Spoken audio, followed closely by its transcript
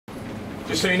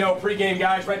Just so you know, pregame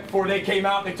guys, right before they came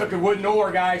out, they took a wooden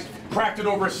oar, guys, cracked it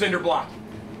over a cinder block.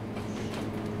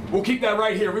 We'll keep that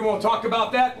right here. We won't talk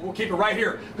about that, but we'll keep it right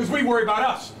here, because we worry about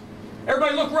us.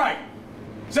 Everybody look right.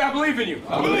 Say, I believe in you.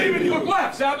 I believe in you. Look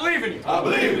left, say, I believe in you. I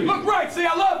believe in you. Look right, say,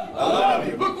 I love you. I love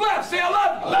you. Look left, say, I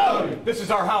love you. I love you. This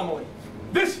is our homily.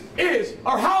 This is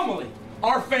our homily,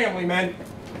 our family, men.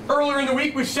 Earlier in the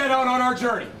week, we set out on our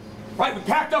journey. Right, we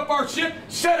packed up our ship,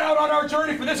 set out on our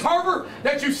journey for this harbor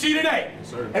that you see today. Yes,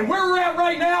 sir. And where we're at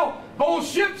right now, both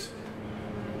ships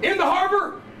in the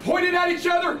harbor, pointed at each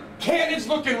other, cannons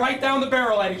looking right down the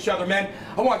barrel at each other, men.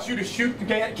 I want you to shoot the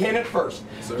cannon first.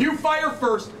 Yes, you fire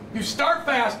first, you start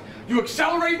fast, you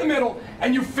accelerate in the middle,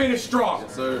 and you finish strong.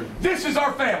 Yes, sir. This is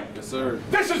our family. Yes, sir.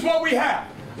 This is what we have.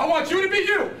 I want you to be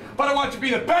you, but I want you to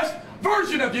be the best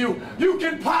version of you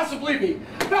can possibly be.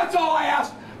 That's all I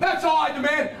ask. That's all I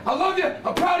demand. I love you.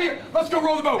 I'm proud of you. Let's go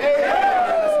roll the boat. Hey,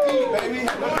 let's eat, baby.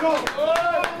 Let's go.